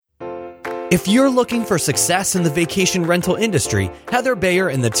If you're looking for success in the vacation rental industry, Heather Bayer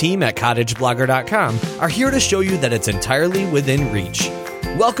and the team at cottageblogger.com are here to show you that it's entirely within reach.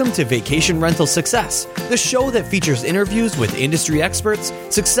 Welcome to Vacation Rental Success, the show that features interviews with industry experts,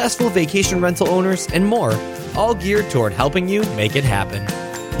 successful vacation rental owners, and more, all geared toward helping you make it happen.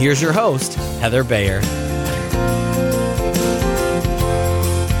 Here's your host, Heather Bayer.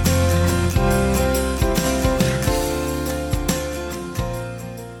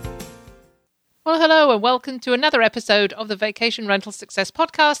 Well, hello and welcome to another episode of the Vacation Rental Success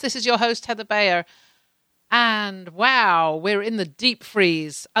Podcast. This is your host, Heather Bayer. And wow, we're in the deep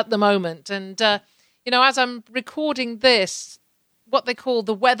freeze at the moment. And, as I'm recording this, what they call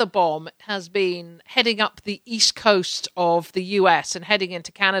the weather bomb has been heading up the east coast of the US and heading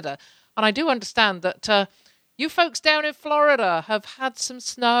into Canada. And I do understand that you folks down in Florida have had some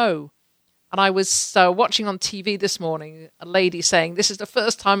snow. And I was watching on TV this morning, a lady saying, this is the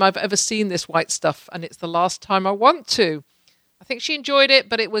first time I've ever seen this white stuff, and it's the last time I want to. I think she enjoyed it,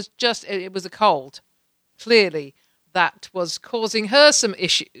 but it was a cold. Clearly, that was causing her some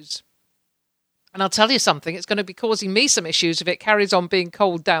issues. And I'll tell you something, it's going to be causing me some issues if it carries on being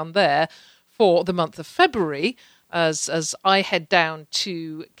cold down there for the month of February, as I head down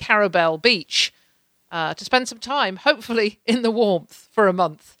to Carabel Beach to spend some time, hopefully in the warmth for a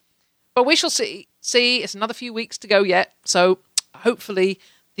month. But we shall see. It's another few weeks to go yet, so hopefully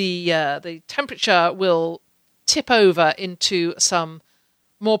the temperature will tip over into some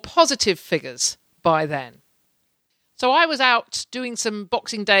more positive figures by then. So I was out doing some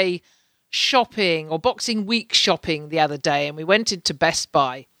Boxing Day shopping or Boxing Week shopping the other day, and we went into Best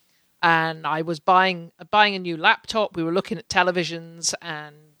Buy, and I was buying a new laptop. We were looking at televisions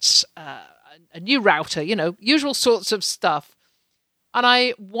and a new router, usual sorts of stuff. And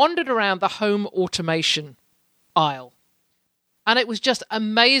I wandered around the home automation aisle. And it was just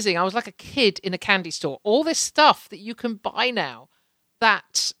amazing. I was like a kid in a candy store. All this stuff that you can buy now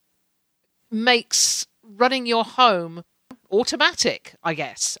that makes running your home automatic, I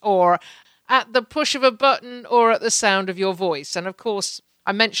guess, or at the push of a button or at the sound of your voice. And of course,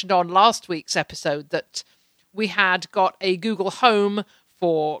 I mentioned on last week's episode that we had got a Google Home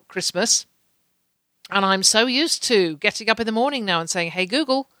for Christmas. And I'm so used to getting up in the morning now and saying, hey,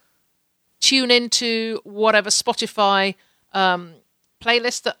 Google, tune into whatever Spotify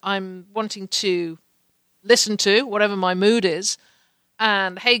playlist that I'm wanting to listen to, whatever my mood is.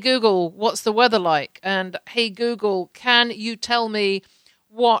 And, hey, Google, what's the weather like? And, hey, Google, can you tell me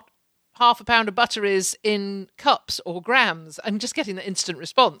what half a pound of butter is in cups or grams? And just getting the instant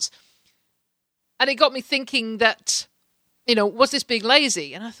response. And it got me thinking that, was this being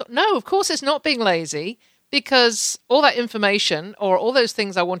lazy? And I thought, no, of course it's not being lazy, because all that information or all those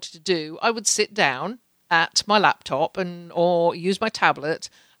things I wanted to do, I would sit down at my laptop or use my tablet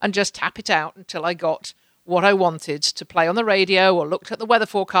and just tap it out until I got what I wanted to play on the radio or looked at the weather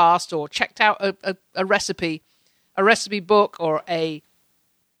forecast or checked out a recipe book or a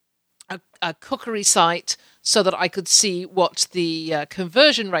cookery site so that I could see what the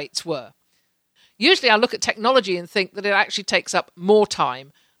conversion rates were. Usually I look at technology and think that it actually takes up more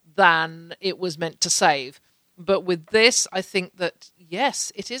time than it was meant to save. But with this, I think that,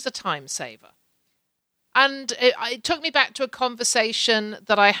 yes, it is a time saver. And it took me back to a conversation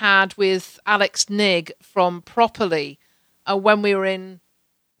that I had with Alex Nigg from Properly when we were in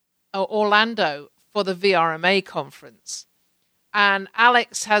Orlando for the VRMA conference. And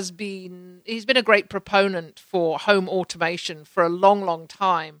Alex he's been a great proponent for home automation for a long, long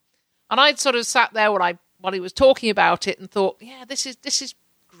time. And I'd sort of sat there while he was talking about it and thought, yeah, this is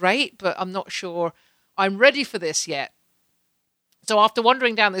great, but I'm not sure I'm ready for this yet. So after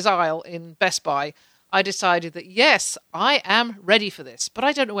wandering down this aisle in Best Buy, I decided that, yes, I am ready for this, but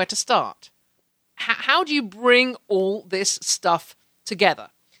I don't know where to start. How do you bring all this stuff together?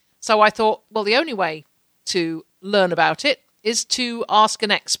 So I thought, well, the only way to learn about it is to ask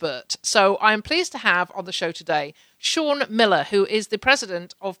an expert. So I'm pleased to have on the show today Sean Miller, who is the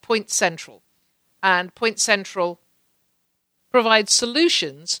president of Point Central. And Point Central provides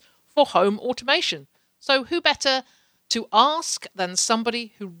solutions for home automation. So who better to ask than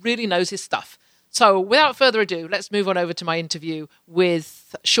somebody who really knows his stuff? So without further ado, let's move on over to my interview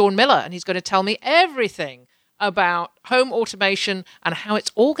with Sean Miller. And he's going to tell me everything about home automation and how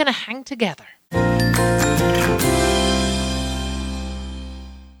it's all going to hang together.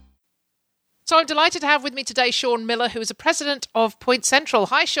 So I'm delighted to have with me today Sean Miller, who is the president of Point Central.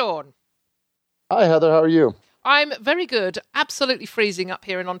 Hi, Sean. Hi, Heather. How are you? I'm very good. Absolutely freezing up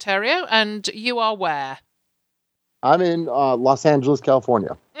here in Ontario. And you are where? I'm in Los Angeles,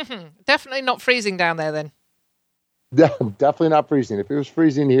 California. Mm-hmm. Definitely not freezing down there then. Definitely not freezing. If it was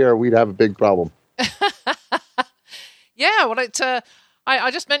freezing here, we'd have a big problem. Yeah, well,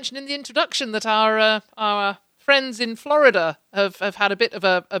 I just mentioned in the introduction that our friends in Florida have had a bit of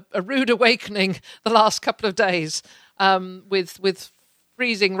a rude awakening the last couple of days with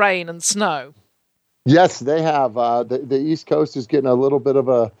freezing rain and snow. Yes, they have. The East Coast is getting a little bit of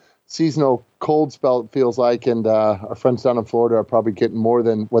a seasonal cold spell, it feels like, and our friends down in Florida are probably getting more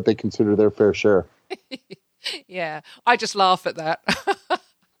than what they consider their fair share. Yeah, I just laugh at that.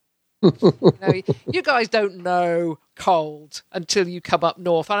 You guys don't know cold until you come up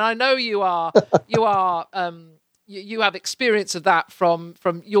north, and I know you have experience of that from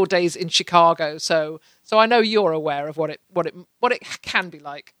your days in Chicago. So I know you're aware of what it can be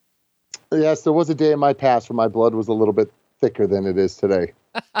like. Yes, there was a day in my past where my blood was a little bit thicker than it is today.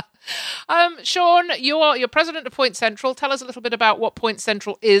 Sean, you're president of Point Central. Tell us a little bit about what Point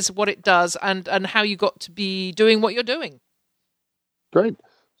Central is, what it does, and how you got to be doing what you're doing. Great.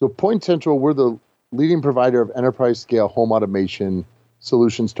 So Point Central, we're the leading provider of enterprise-scale home automation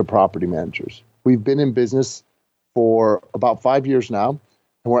solutions to property managers. We've been in business for about 5 years now, and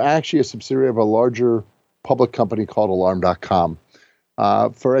we're actually a subsidiary of a larger public company called Alarm.com.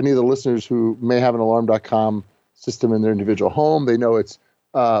 For any of the listeners who may have an Alarm.com system in their individual home, they know it's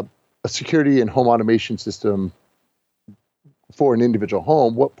a security and home automation system for an individual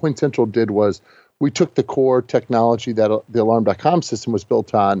home. What Point Central did was we took the core technology that the Alarm.com system was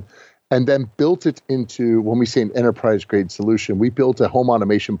built on and then built it into, when we say an enterprise-grade solution, we built a home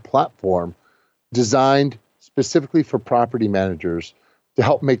automation platform designed specifically for property managers to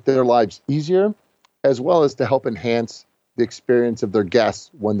help make their lives easier, as well as to help enhance the experience of their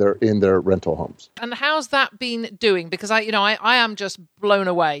guests when they're in their rental homes. And how's that been doing? Because I am just blown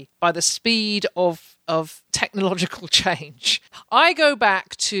away by the speed of technological change. I go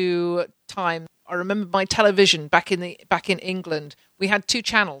back to time. I remember my television back in England. We had 2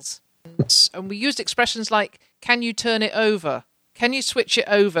 channels, and we used expressions like "Can you turn it over? Can you switch it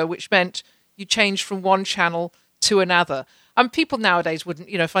over?" which meant you changed from one channel to another. And people nowadays wouldn't,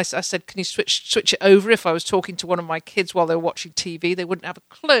 if I said, "Can you switch it over?" If I was talking to one of my kids while they were watching TV, they wouldn't have a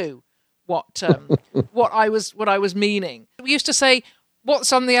clue what I was meaning. We used to say,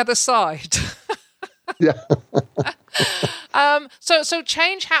 "What's on the other side?" Yeah. So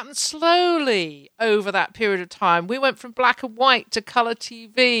change happened slowly over that period of time. We went from black and white to color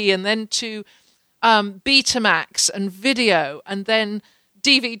TV, and then to Betamax and video, and then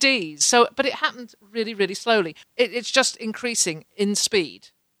DVDs. But it happened really, really slowly. It's just increasing in speed,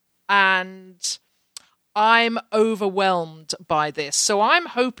 and I'm overwhelmed by this. So I'm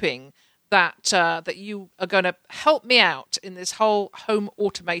hoping that you are going to help me out in this whole home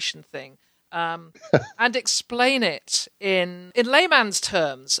automation thing. And explain it in layman's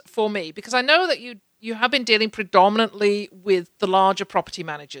terms for me, because I know that you have been dealing predominantly with the larger property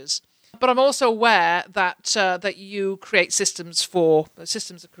managers, but I'm also aware that you create systems are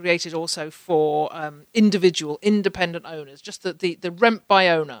created also for individual independent owners, just the rent by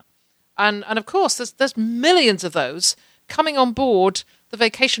owner, and of course there's millions of those coming on board the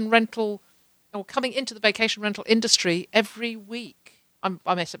vacation rental or coming into the vacation rental industry every week.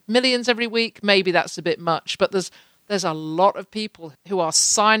 I mess up millions every week. Maybe that's a bit much, but there's a lot of people who are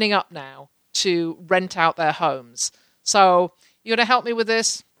signing up now to rent out their homes. So you going to help me with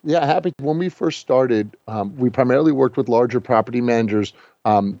this? Yeah, happy. When we first started, we primarily worked with larger property managers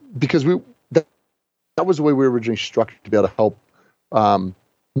because that was the way we were originally structured to be able to help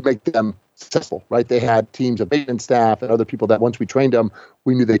make them successful, right? They had teams of maintenance staff and other people that once we trained them,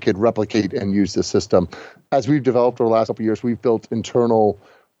 we knew they could replicate and use the system. As we've developed over the last couple of years, we've built internal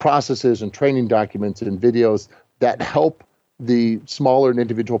processes and training documents and videos that help the smaller and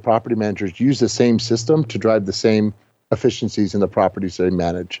individual property managers use the same system to drive the same efficiencies in the properties they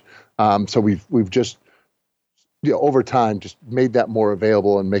manage. So we've just over time just made that more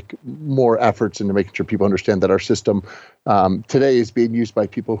available and make more efforts into making sure people understand that our system today is being used by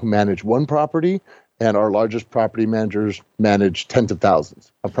people who manage one property, and our largest property managers manage tens of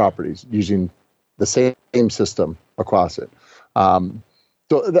thousands of properties using the same system across it.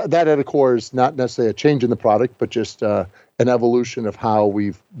 So that at the core is not necessarily a change in the product, but just an evolution of how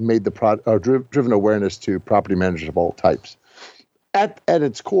we've made the product, or driven awareness to property managers of all types. At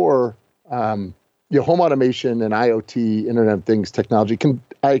its core, home automation and IoT, Internet of Things technology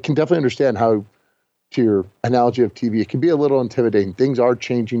I can definitely understand how, to your analogy of TV, it can be a little intimidating. Things are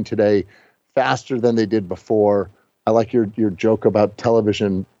changing today faster than they did before. I like your joke about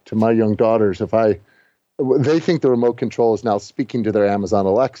television. To my young daughters, they think the remote control is now speaking to their Amazon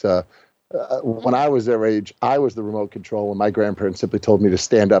Alexa. when I was their age, I was the remote control, and my grandparents simply told me to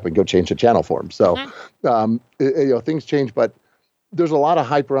stand up and go change the channel for them. So, things change, but there's a lot of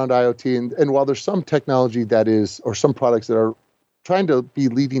hype around IoT. And while there's some technology that is, or some products that are trying to be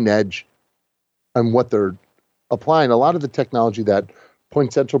leading edge on what they're applying, a lot of the technology that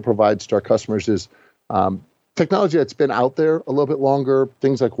Point Central provides to our customers is technology that's been out there a little bit longer,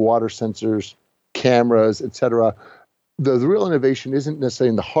 things like water sensors, cameras, et cetera. The real innovation isn't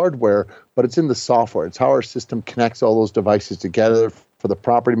necessarily in the hardware, but it's in the software. It's how our system connects all those devices together for the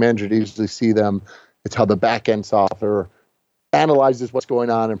property manager to easily see them. It's how the back-end software analyzes what's going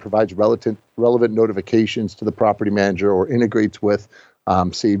on and provides relevant notifications to the property manager, or integrates with,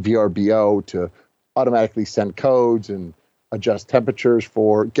 say, VRBO to automatically send codes and adjust temperatures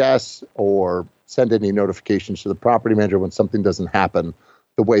for guests, or send any notifications to the property manager when something doesn't happen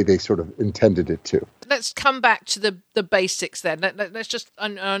the way they sort of intended it to. Let's come back to the basics then. Let's just,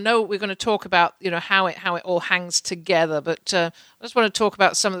 I know we're going to talk about, how it all hangs together, but I just want to talk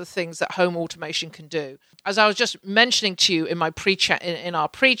about some of the things that home automation can do. As I was just mentioning to you in my pre-chat, in our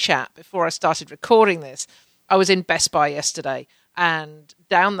pre-chat before I started recording this, I was in Best Buy yesterday and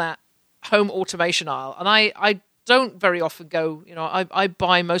down that home automation aisle, and I don't very often go, I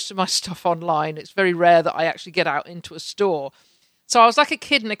buy most of my stuff online. It's very rare that I actually get out into a store. So I was like a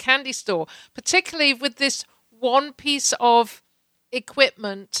kid in a candy store, particularly with this one piece of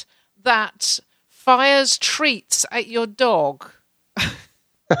equipment that fires treats at your dog.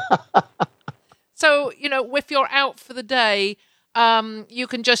 So, if you're out for the day, you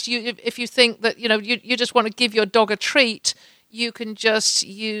can just, if you think that, you just want to give your dog a treat, you can just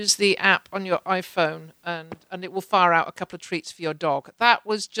use the app on your iPhone and it will fire out a couple of treats for your dog. That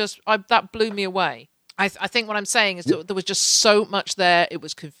was just, that blew me away. I think what I'm saying is that there was just so much there. It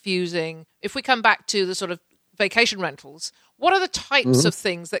was confusing. If we come back to the sort of vacation rentals, what are the types of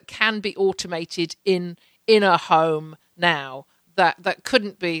things that can be automated in a home now that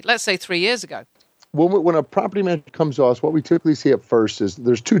couldn't be, let's say, 3 years ago? When a property manager comes to us, what we typically see at first is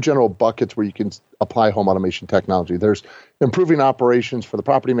there's two general buckets where you can apply home automation technology. There's improving operations for the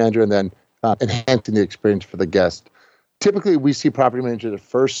property manager, and then enhancing the experience for the guest. Typically, we see property managers at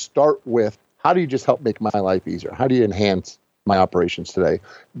first start with, how do you just help make my life easier? How do you enhance my operations today?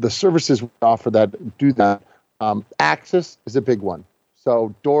 The services we offer that do that, access is a big one.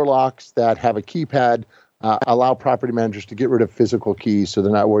 So door locks that have a keypad allow property managers to get rid of physical keys, so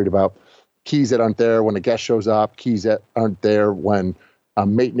they're not worried about keys that aren't there when a guest shows up, keys that aren't there when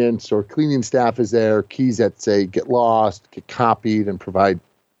maintenance or cleaning staff is there, keys that, say, get lost, get copied, and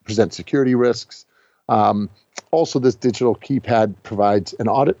present security risks. Also, this digital keypad provides an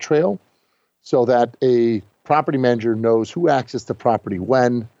audit trail, so that a property manager knows who accessed the property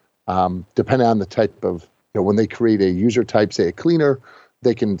when, depending on the type of, when they create a user type, say a cleaner,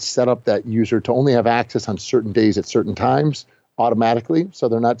 they can set up that user to only have access on certain days at certain times automatically. So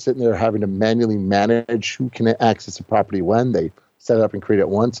they're not sitting there having to manually manage who can access the property when. They set it up and create it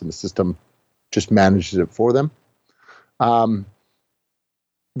once, and the system just manages it for them. The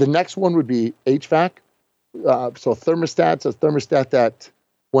next one would be HVAC. So thermostats, a thermostat that,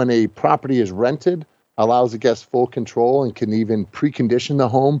 when a property is rented, allows the guest full control and can even precondition the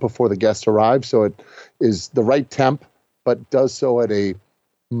home before the guest arrives. So it is the right temp, but does so at a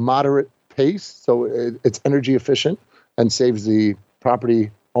moderate pace. So it's energy efficient and saves the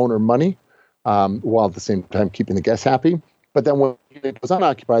property owner money, while at the same time keeping the guests happy. But then when it goes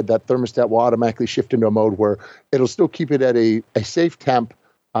unoccupied, that thermostat will automatically shift into a mode where it'll still keep it at a safe temp,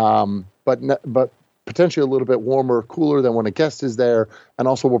 but potentially a little bit warmer or cooler than when a guest is there, and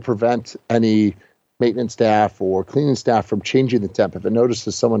also will prevent any maintenance staff or cleaning staff from changing the temp. If it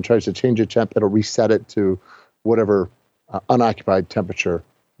notices someone tries to change a temp, it'll reset it to whatever unoccupied temperature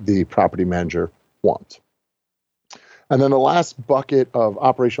the property manager wants. And then the last bucket of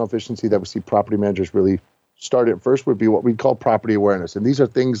operational efficiency that we see property managers really start at first would be what we call property awareness. And these are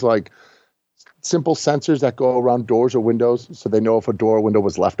things like simple sensors that go around doors or windows, so they know if a door or window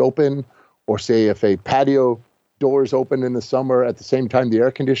was left open, or say if a patio door is open in the summer at the same time the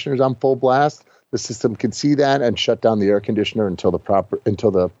air conditioner is on full blast, the system can see that and shut down the air conditioner until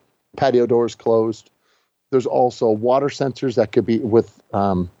the patio door is closed. There's also water sensors that could be with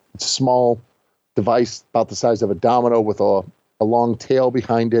a small device about the size of a domino with a long tail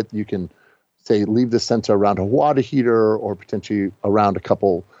behind it. You can, say, leave the sensor around a water heater or potentially around a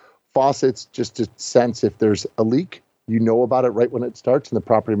couple faucets just to sense if there's a leak. You know about it right when it starts, and the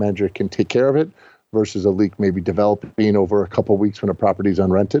property manager can take care of it, versus a leak maybe developing over a couple of weeks when a property is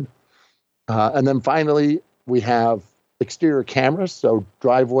unrented. And then finally, we have exterior cameras, so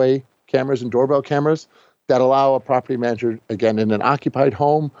driveway cameras and doorbell cameras that allow a property manager, again, in an occupied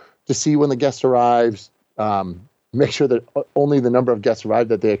home, to see when the guest arrives, make sure that only the number of guests arrive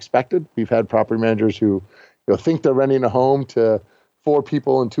that they expected. We've had property managers who think they're renting a home to 4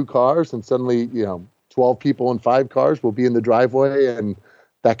 people and 2 cars, and suddenly 12 people and 5 cars will be in the driveway, and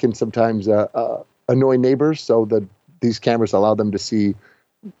that can sometimes annoy neighbors. So these cameras allow them to see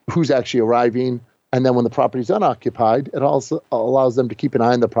who's actually arriving. And then when the property is unoccupied, it also allows them to keep an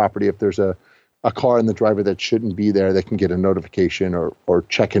eye on the property. If there's a car in the driveway that shouldn't be there, they can get a notification or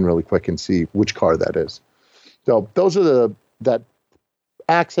check in really quick and see which car that is. So those are that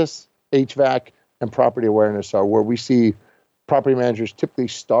access, HVAC, and property awareness are where we see property managers typically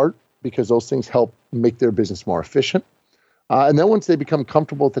start, because those things help make their business more efficient. And then once they become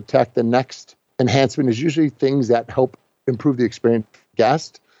comfortable with the tech, the next enhancement is usually things that help improve the experience for the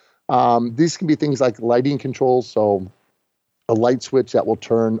guest. These can be things like lighting controls, so a light switch that will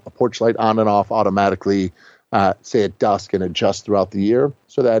turn a porch light on and off automatically, say at dusk, and adjust throughout the year,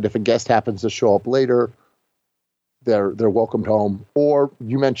 so that if a guest happens to show up later, they're welcomed home. Or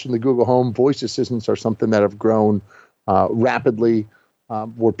you mentioned the Google Home voice assistants are something that have grown rapidly,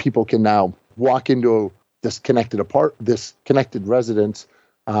 where people can now walk into this connected residence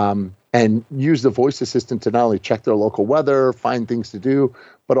and use the voice assistant to not only check their local weather, find things to do,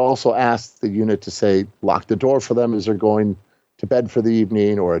 but also ask the unit to say, lock the door for them as they're going to bed for the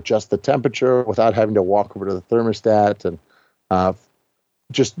evening, or adjust the temperature without having to walk over to the thermostat, and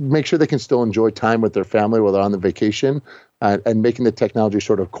just make sure they can still enjoy time with their family while they're on the vacation, and making the technology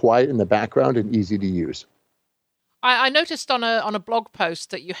sort of quiet in the background and easy to use. I noticed on a blog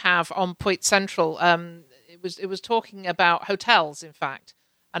post that you have on Point Central, it was talking about hotels, in fact,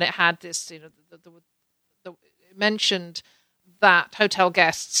 and it had this, it mentioned that hotel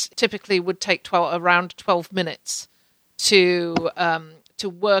guests typically would take around 12 minutes to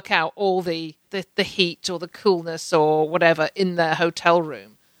work out all the heat or the coolness or whatever in their hotel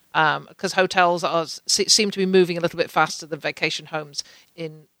room, because hotels seem to be moving a little bit faster than vacation homes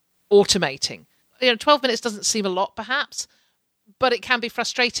in automating. 12 minutes doesn't seem a lot, perhaps, but it can be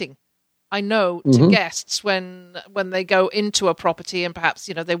frustrating, I know, to guests when they go into a property and perhaps,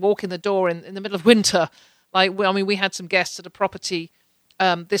 they walk in the door in the middle of winter. We had some guests at a property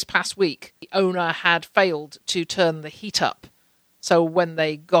this past week. The owner had failed to turn the heat up. So when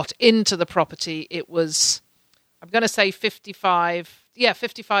they got into the property, it was, I'm going to say 55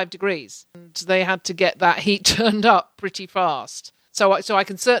 degrees. And they had to get that heat turned up pretty fast. So I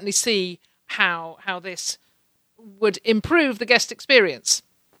can certainly see how this would improve the guest experience.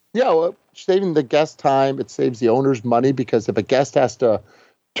 Yeah, well, saving the guest time, it saves the owners money, because if a guest has to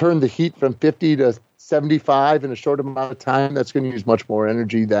turn the heat from 50 to 75 in a short amount of time, that's going to use much more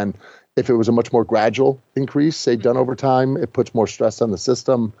energy than if it was a much more gradual increase, say, done over time. It puts more stress on the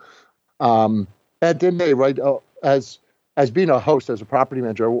system. At the end of the day, right, as being a host, as a property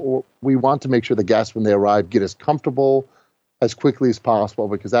manager, we want to make sure the guests, when they arrive, get as comfortable as quickly as possible,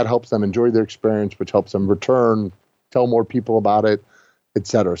 because that helps them enjoy their experience, which helps them return, tell more people about it, et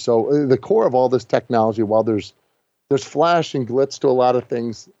cetera. So the core of all this technology, while there's flash and glitz to a lot of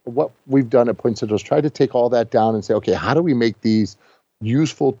things, what we've done at Point Central is try to take all that down and say, okay, how do we make these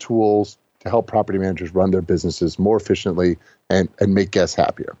useful tools to help property managers run their businesses more efficiently and make guests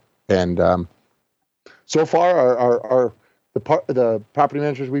happier? And so far, the property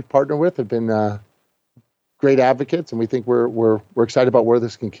managers we've partnered with have been great advocates, and we think we're excited about where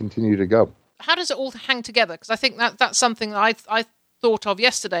this can continue to go. How does it all hang together? Because I think that's something that I thought of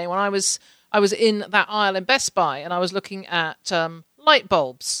yesterday when I was in that aisle in Best Buy, and I was looking at light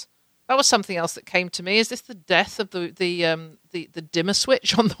bulbs. That was something else that came to me. Is this the death of the dimmer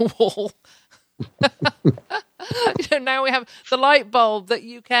switch on the wall? Now we have the light bulb that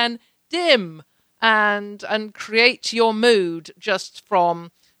you can dim and create your mood just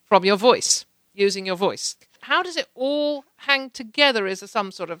from your voice, using your voice. How does it all hang together? Is there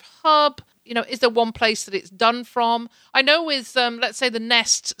some sort of hub? Is there one place that it's done from? I know with, let's say, the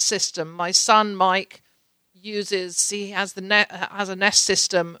Nest system, my son Mike has a Nest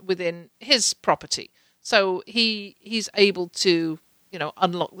system within his property. So he's able to,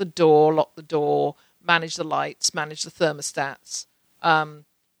 unlock the door, lock the door, manage the lights, manage the thermostats.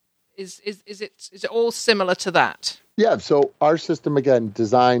 Is it all similar to that? Yeah. So our system, again,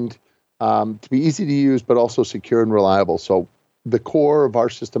 designed to be easy to use, but also secure and reliable. So the core of our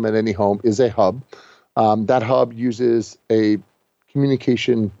system at any home is a hub. That hub uses a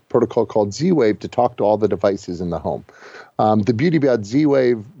communication protocol called Z-Wave to talk to all the devices in the home. The beauty about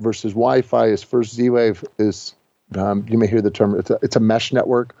Z-Wave versus Wi-Fi is, first, Z-Wave is, you may hear the term, it's a mesh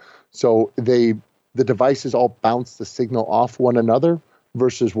network. So the devices all bounce the signal off one another,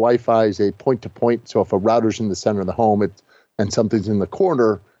 versus Wi-Fi is a point-to-point. So if a router's in the center of the home and something's in the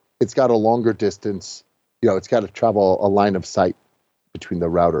corner, it's got a longer distance. It's got to travel a line of sight between the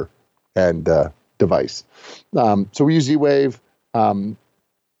router and device. So we use Z-Wave.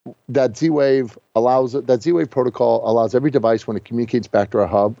 That Z-Wave protocol allows every device, when it communicates back to our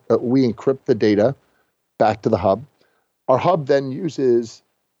hub, we encrypt the data back to the hub. Our hub then uses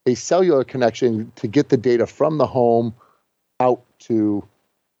a cellular connection to get the data from the home out to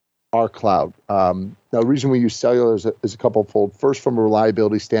our cloud. Now, the reason we use cellular is a couple-fold. First, from a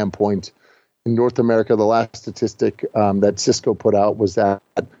reliability standpoint, in North America, the last statistic that Cisco put out was that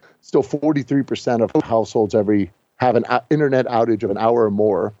still 43% of households have an internet outage of an hour or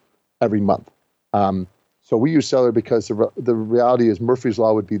more every month. So we use cellular because the reality is Murphy's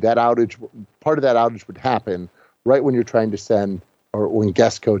Law would be that outage. Part of that outage would happen right when you're trying to send or when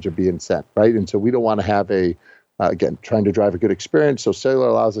guest codes are being sent, right? And so we don't want to have again, trying to drive a good experience. So cellular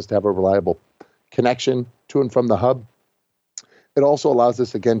allows us to have a reliable connection to and from the hub. It also allows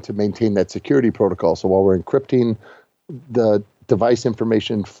us, again, to maintain that security protocol. So while we're encrypting the device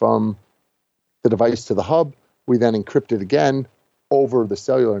information from the device to the hub, we then encrypt it again over the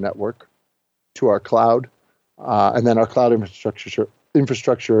cellular network to our cloud. And then our cloud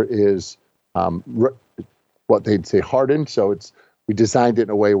infrastructure is what they'd say hardened. So we designed it in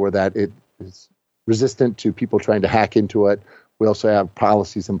a way where that it is resistant to people trying to hack into it. We also have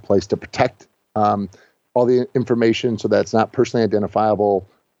policies in place to protect all the information so that it's not personally identifiable.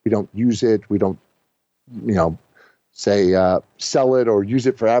 We don't use it. We don't, sell it or use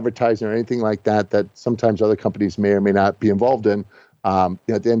it for advertising or anything like that sometimes other companies may or may not be involved in. At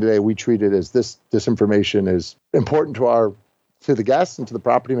the end of the day, we treat it as this information is important to the guests and to the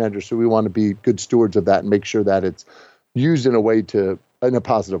property manager. So we want to be good stewards of that and make sure that it's used in a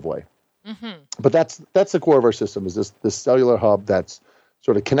positive way. Mm-hmm. But that's the core of our system, is this cellular hub that's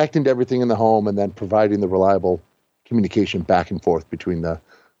sort of connecting to everything in the home and then providing the reliable communication back and forth between the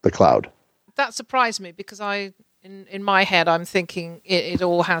cloud. That surprised me because in my head, I'm thinking it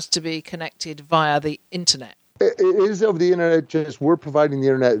all has to be connected via the internet. It is over the internet, just we're providing the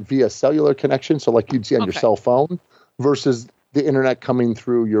internet via cellular connection, so like you'd see on your cell phone, versus the internet coming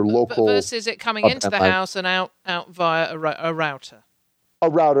through your local... Versus it coming into the house and out via a router. A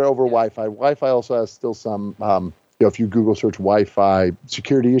router over Wi-Fi. Wi-Fi also has still some, if you Google search Wi-Fi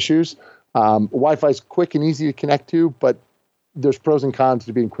security issues. Wi-Fi is quick and easy to connect to, but there's pros and cons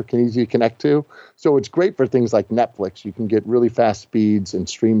to being quick and easy to connect to. So it's great for things like Netflix. You can get really fast speeds and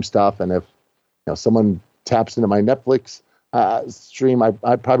stream stuff. And if someone taps into my Netflix stream, I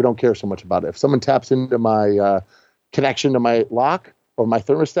probably don't care so much about it. If someone taps into my connection to my lock or my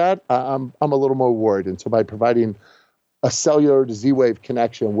thermostat, I'm a little more worried. And so by providing a cellular to Z-Wave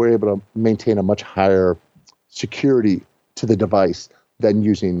connection, we're able to maintain a much higher security to the device than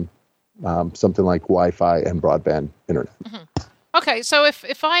using something like Wi-Fi and broadband internet. Mm-hmm. Okay, so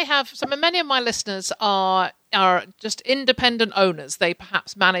if I have, many of my listeners are just independent owners. They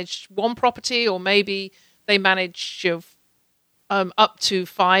perhaps manage one property, or maybe they manage up to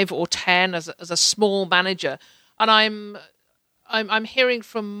 5 or 10 as a small manager. And I'm hearing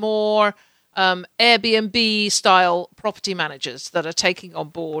from more Airbnb style property managers that are taking on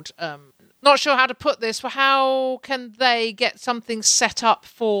board. Not sure how to put this, but how can they get something set up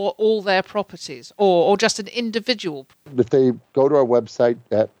for all their properties or just an individual? If they go to our website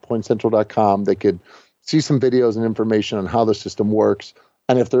at pointcentral.com, they could see some videos and information on how the system works.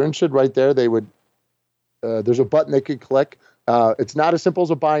 And if they're interested right there, they would, there's a button they could click. It's not as simple as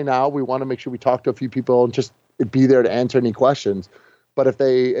a buy now. We want to make sure we talk to a few people and just be there to answer any questions. But if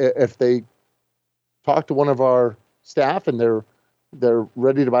they talk to one of our staff and they're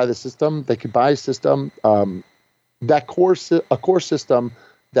ready to buy the system, they could buy a system. A core system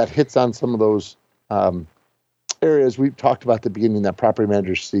that hits on some of those areas we talked about at the beginning that property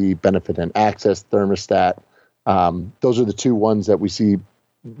managers see benefit in: access, thermostat. Those are the two ones that we see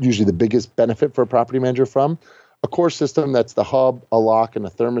usually the biggest benefit for a property manager from. A core system that's the hub, a lock, and a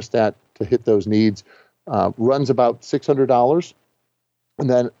thermostat to hit those needs runs about $600, and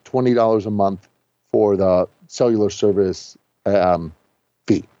then $20 a month for the cellular service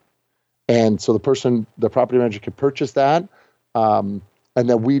fee. And so the property manager can purchase that, and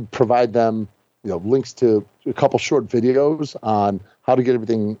then we'd provide them links to a couple short videos on how to get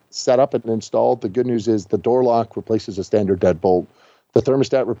everything set up and installed. The good news is the door lock replaces a standard deadbolt. The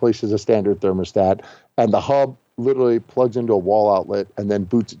thermostat replaces a standard thermostat, and the hub literally plugs into a wall outlet and then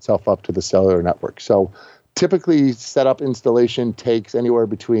boots itself up to the cellular network. So typically setup installation takes anywhere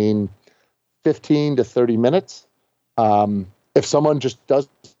between 15 to 30 minutes. If someone just doesn't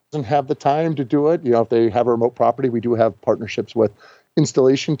have the time to do it, if they have a remote property, we do have partnerships with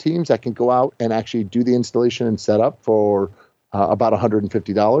installation teams that can go out and actually do the installation and setup for about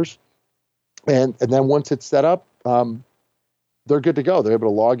 $150. And then once it's set up, they're good to go. They're able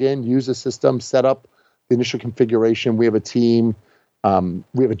to log in, use the system, set up the initial configuration. We have a team.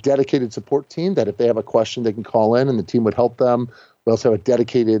 We have a dedicated support team that if they have a question, they can call in and the team would help them. We also have a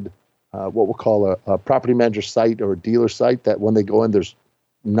dedicated, what we'll call a property manager site or a dealer site that when they go in, there's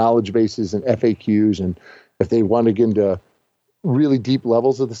knowledge bases and FAQs. And if they want to get into really deep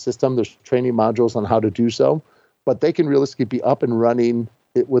levels of the system, there's training modules on how to do so. But they can realistically be up and running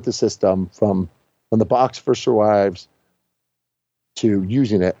it with the system from when the box first arrives to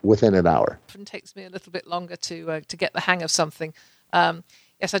using it within an hour. It takes me a little bit longer to get the hang of something.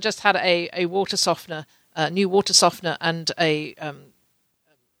 Yes, I just had a water softener, new water softener, and a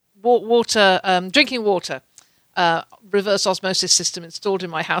drinking water reverse osmosis system installed in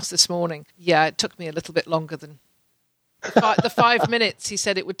my house this morning. Yeah, it took me a little bit longer than the 5 minutes he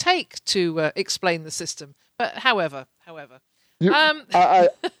said it would take to explain the system. But however.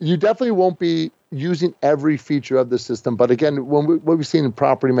 You definitely won't be using every feature of the system. But again, what we've seen in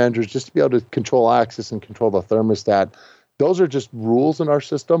property managers, just to be able to control access and control the thermostat, those are just rules in our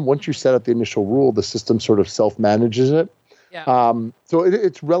system. Once you set up the initial rule, the system sort of self-manages it. Yeah. So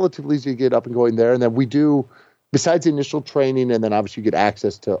it's relatively easy to get up and going there. And then we do, besides the initial training, and then obviously you get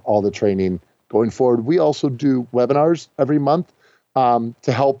access to all the training going forward, we also do webinars every month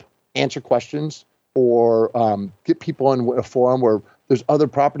to help answer questions or get people in a forum where there's other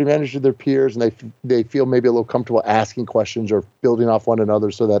property managers, their peers, and they feel maybe a little comfortable asking questions or building off one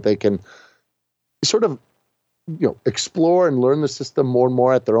another so that they can sort of explore and learn the system more and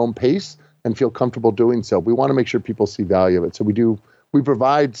more at their own pace and feel comfortable doing so. We want to make sure people see value of it. So we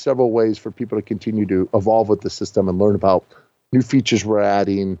provide several ways for people to continue to evolve with the system and learn about new features we're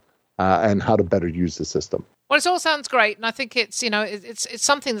adding and how to better use the system. Well, it all sounds great, and I think it's it's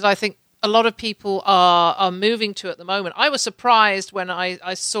something that I think a lot of people are moving to at the moment. I was surprised when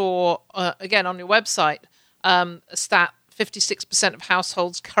I saw, again, on your website, a stat, 56% of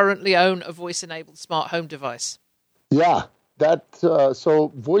households currently own a voice-enabled smart home device. Yeah,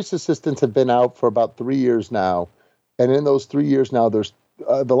 so voice assistants have been out for about 3 years now. And in those 3 years now, there's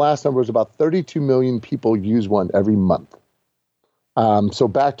the last number is about 32 million people use one every month. So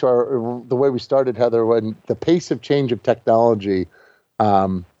back to the way we started, Heather, when the pace of change of technology,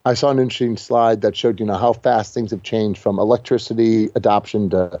 I saw an interesting slide that showed, how fast things have changed from electricity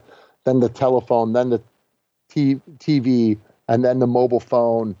adoption to then the telephone, then the TV, and then the mobile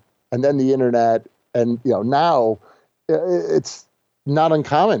phone, and then the internet. And, now it's not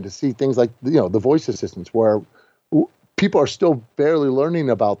uncommon to see things like, the voice assistants where people are still barely learning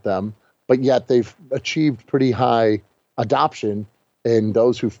about them, but yet they've achieved pretty high adoption in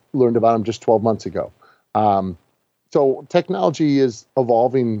those who've learned about them just 12 months ago. So technology is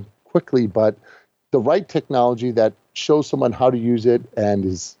evolving quickly, but the right technology that shows someone how to use it and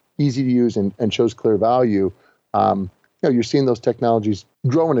is easy to use and shows clear value, you're seeing those technologies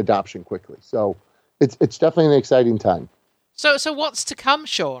grow in adoption quickly. So it's definitely an exciting time. So what's to come,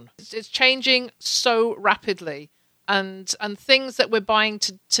 Sean? It's changing so rapidly, and things that we're buying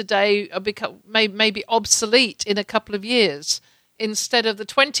today are maybe obsolete in a couple of years. Instead of the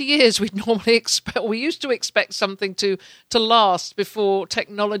 20 years we'd normally expect, we used to expect something to last before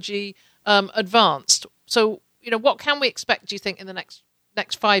technology advanced. So, what can we expect, do you think, in the next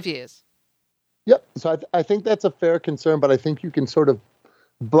 5 years? Yep. So I think that's a fair concern, but I think you can sort of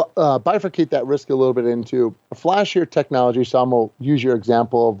bifurcate that risk a little bit into flashier technology. So I'm going to use your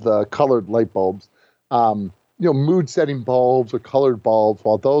example of the colored light bulbs. Mood-setting bulbs or colored bulbs,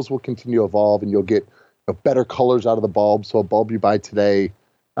 while those will continue to evolve and you'll get better colors out of the bulb. So a bulb you buy today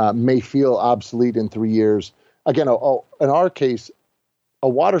may feel obsolete in 3 years. Again, in our case, a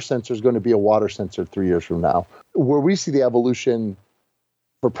water sensor is going to be a water sensor 3 years from now. Where we see the evolution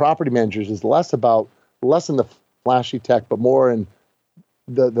for property managers is less in the flashy tech, but more in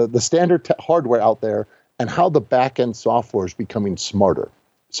the standard hardware out there and how the back-end software is becoming smarter.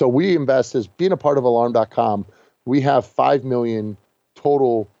 So we invest, as being a part of Alarm.com, we have 5 million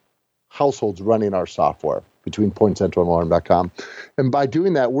total households running our software between PointCentral and Alarm.com. And by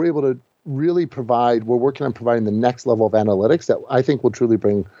doing that, we're able to really we're working on providing the next level of analytics that I think will truly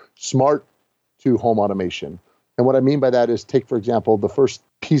bring smart to home automation. And what I mean by that is take, for example, the first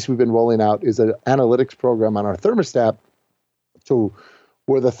piece we've been rolling out is an analytics program on our thermostat. So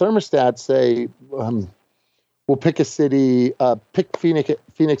where the thermostat, say, we'll pick a city, pick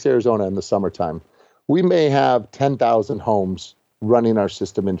Phoenix, Arizona in the summertime. We may have 10,000 homes running our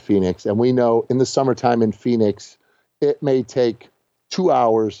system in Phoenix. And we know in the summertime in Phoenix, it may take 2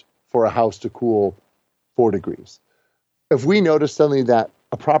 hours for a house to cool 4 degrees. If we notice suddenly that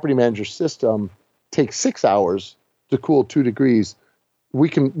a property manager system takes 6 hours to cool 2 degrees, we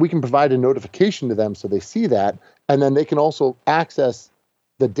can provide a notification to them so they see that, and then they can also access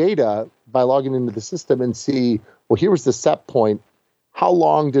the data by logging into the system and see, well, here was the set point. How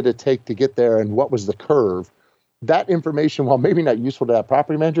long did it take to get there, and what was the curve? That information, while maybe not useful to that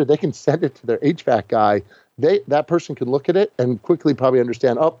property manager, they can send it to their HVAC guy. That person can look at it and quickly probably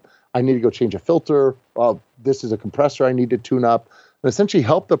understand, I need to go change a filter. This is a compressor I need to tune up. And essentially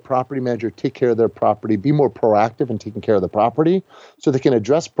help the property manager take care of their property, be more proactive in taking care of the property so they can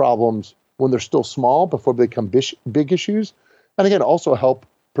address problems when they're still small before they become big issues. And again, also help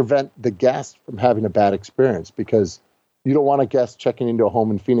prevent the guest from having a bad experience, because you don't want a guest checking into a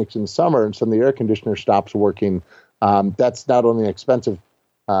home in Phoenix in the summer and suddenly the air conditioner stops working. That's not only an expensive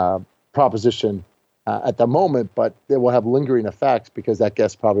proposition at the moment, but it will have lingering effects because that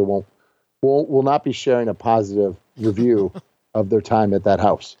guest probably will not be sharing a positive review of their time at that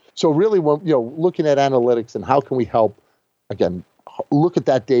house. So really, looking at analytics and how can we help, again, look at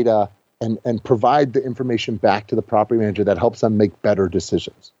that data and provide the information back to the property manager that helps them make better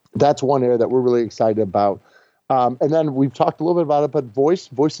decisions. That's one area that we're really excited about. And then we've talked a little bit about it, but voice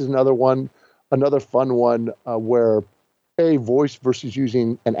is another one, another fun one where voice versus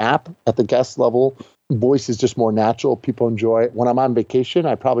using an app at the guest level. Voice is just more natural. People enjoy it. When I'm on vacation,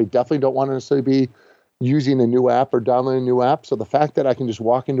 I probably definitely don't want to necessarily be using a new app or downloading a new app. So the fact that I can just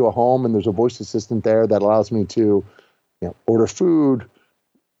walk into a home and there's a voice assistant there that allows me to order food,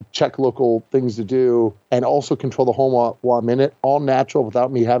 check local things to do, and also control the home while I'm in it, all natural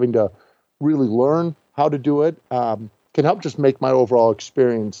without me having to really learn how to do it, can help just make my overall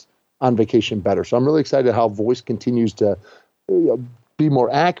experience on vacation better. So I'm really excited how voice continues to be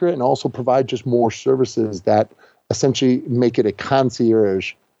more accurate and also provide just more services that essentially make it a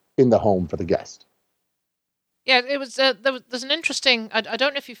concierge in the home for the guest. Yeah, it was. There's an interesting. I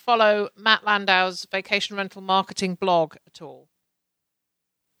don't know if you follow Matt Landau's vacation rental marketing blog at all.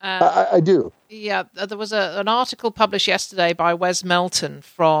 I do. Yeah, there was an article published yesterday by Wes Melton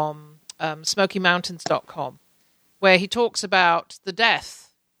from SmokyMountains.com, where he talks about the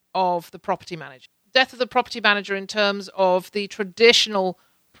death of the property manager. Death of the property manager in terms of the traditional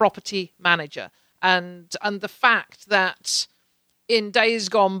property manager, and the fact that in days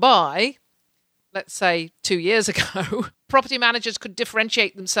gone by, let's say 2 years ago, property managers could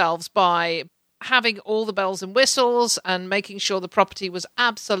differentiate themselves by having all the bells and whistles and making sure the property was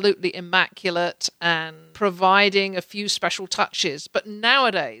absolutely immaculate and providing a few special touches. But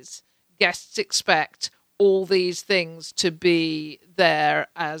nowadays, guests expect all these things to be there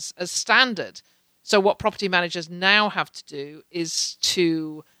as standard. So what property managers now have to do is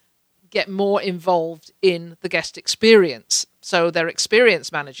to get more involved in the guest experience. So they're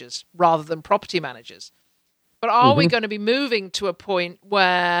experience managers rather than property managers. But are we going to be moving to a point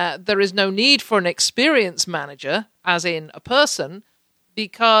where there is no need for an experience manager, as in a person,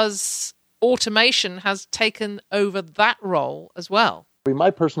 because automation has taken over that role as well?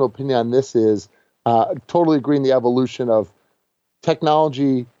 My personal opinion on this is totally agreeing the evolution of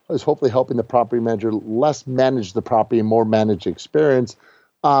technology is hopefully helping the property manager less manage the property and more manage the experience.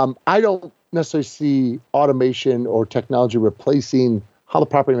 I don't necessarily see automation or technology replacing how the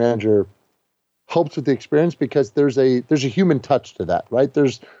property manager helps with the experience, because there's a human touch to that, right?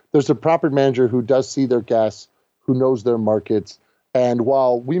 There's a property manager who does see their guests, who knows their markets, and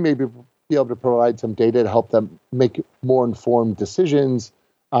while we may be able to provide some data to help them make more informed decisions,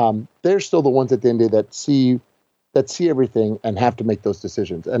 they're still the ones at the end of the day that see everything and have to make those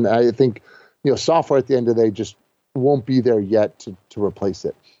decisions. And I think software at the end of the day just won't be there yet to replace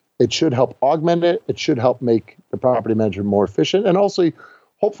it. It should help augment it. It should help make the property manager more efficient, and also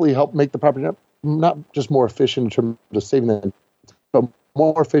hopefully help make the property not just more efficient in terms of saving them, but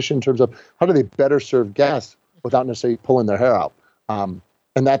more efficient in terms of how do they better serve guests without necessarily pulling their hair out. And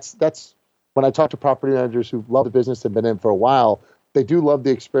that's when I talk to property managers who love the business and been in for a while, they do love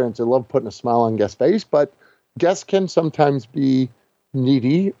the experience. They love putting a smile on guest face, but guests can sometimes be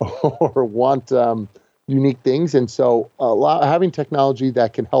needy or want unique things. And so having technology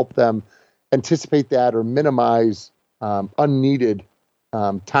that can help them anticipate that or minimize unneeded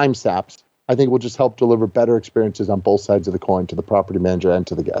time saps, I think will just help deliver better experiences on both sides of the coin to the property manager and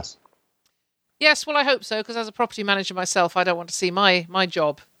to the guests. Yes, well, I hope so, because as a property manager myself, I don't want to see my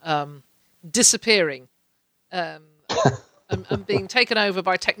job disappearing and being taken over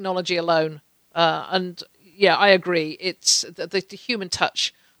by technology alone. And yeah, I agree. It's the human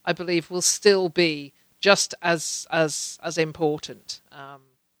touch, I believe, will still be just as important.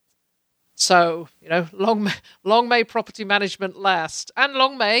 So, long may property management last, and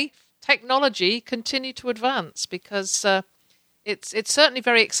long may technology continue to advance, because it's certainly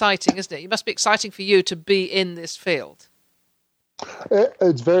very exciting, isn't it? It must be exciting for you to be in this field.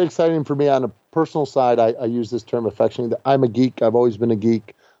 It's very exciting for me on a personal side. I use this term affectionately. I'm a geek. I've always been a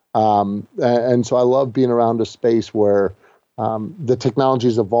geek. And so I love being around a space where the technology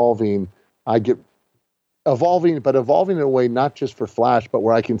is evolving. I get evolving in a way not just for Flash, but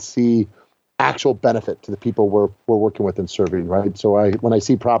where I can see actual benefit to the people we're working with and serving, right? So when I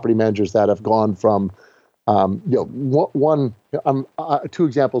see property managers that have gone from, two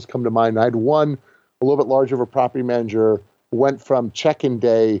examples come to mind. I had one, a little bit larger of a property manager, went from check-in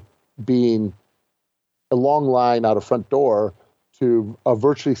day being a long line out of front door to a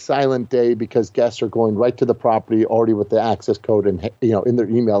virtually silent day because guests are going right to the property already with the access code and in their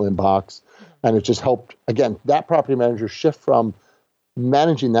email inbox. And it just helped, again, that property manager shift from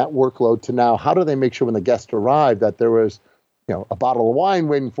managing that workload to now how do they make sure when the guest arrived that there was a bottle of wine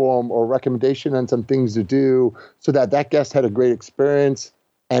waiting for them or a recommendation on some things to do so that guest had a great experience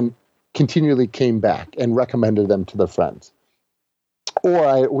and continually came back and recommended them to their friends.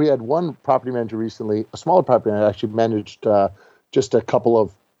 Or we had one property manager recently, a smaller property manager actually managed just a couple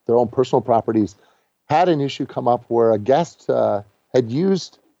of their own personal properties, had an issue come up where a guest had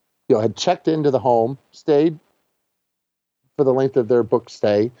checked into the home, stayed for the length of their booked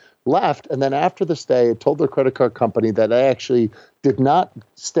stay, left, and then after the stay, it told their credit card company that they actually did not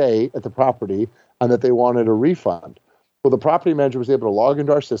stay at the property and that they wanted a refund. Well, the property manager was able to log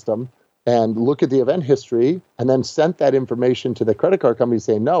into our system and look at the event history and then sent that information to the credit card company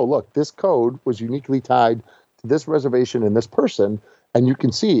saying, no, look, this code was uniquely tied to this reservation and this person, and you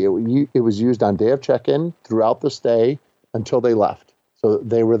can see it was used on day of check-in throughout the stay until they left. So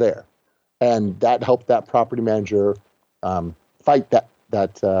they were there. And that helped that property manager fight that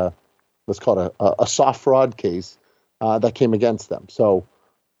let's call it a soft fraud case that came against them. So,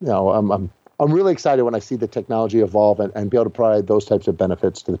 I'm really excited when I see the technology evolve and be able to provide those types of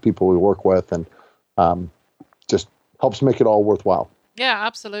benefits to the people we work with, and just helps make it all worthwhile. Yeah,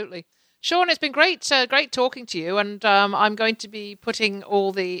 absolutely. Sean, it's been great talking to you, and I'm going to be putting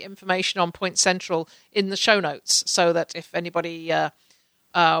all the information on Point Central in the show notes so that if anybody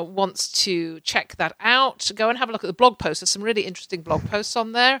wants to check that out, go and have a look at the blog post. There's some really interesting blog posts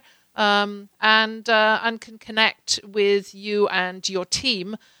on there, and can connect with you and your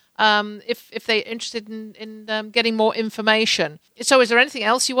team if they're interested in getting more information. So is there anything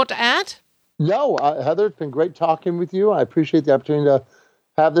else you want to add? No, Heather, it's been great talking with you. I appreciate the opportunity to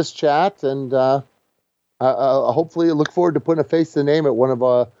have this chat, and hopefully look forward to putting a face to the name at one of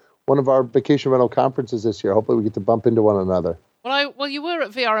our vacation rental conferences this year. Hopefully we get to bump into one another. Well, you were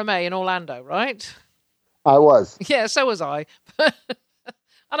at VRMA in Orlando, right? I was. Yeah, so was I.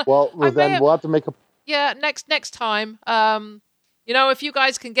 We'll have to make a... Yeah, next time. If you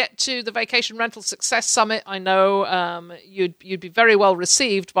guys can get to the Vacation Rental Success Summit, I know you'd be very well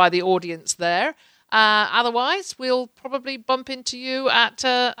received by the audience there. Otherwise, we'll probably bump into you at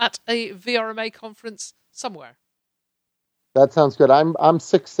a VRMA conference somewhere. That sounds good. I'm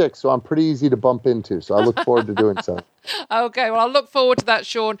 6'6", so I'm pretty easy to bump into. So I look forward to doing so. Okay, well, I'll look forward to that,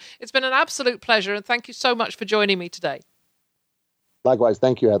 Sean. It's been an absolute pleasure, and thank you so much for joining me today. Likewise.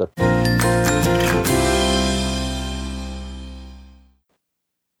 Thank you, Heather.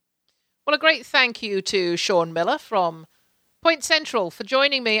 Well, a great thank you to Sean Miller from Point Central for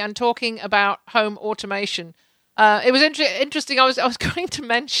joining me and talking about home automation. It was interesting. I was going to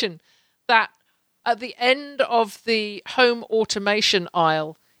mention that at the end of the home automation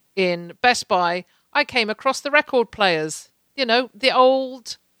aisle in Best Buy, I came across the record players. The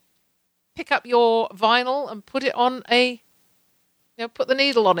old pick up your vinyl and put it on put the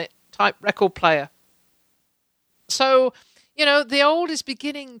needle on it type record player. So, the old is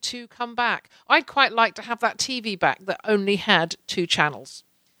beginning to come back. I'd quite like to have that TV back that only had 2 channels.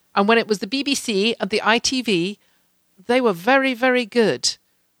 And when it was the BBC and the ITV, they were very, very good.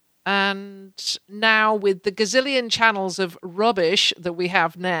 And now with the gazillion channels of rubbish that we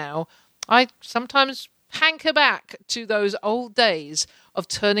have now, I sometimes hanker back to those old days of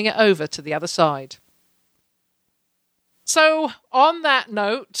turning it over to the other side. So on that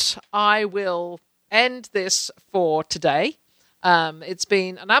note, I will end this for today. It's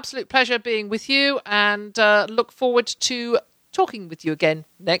been an absolute pleasure being with you, and look forward to talking with you again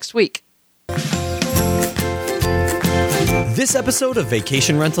next week. This episode of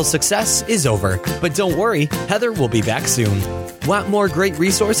Vacation Rental Success is over, but don't worry, Heather will be back soon. Want more great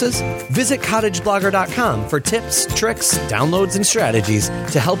resources? Visit cottageblogger.com for tips, tricks, downloads, and strategies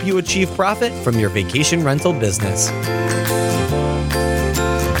to help you achieve profit from your vacation rental business.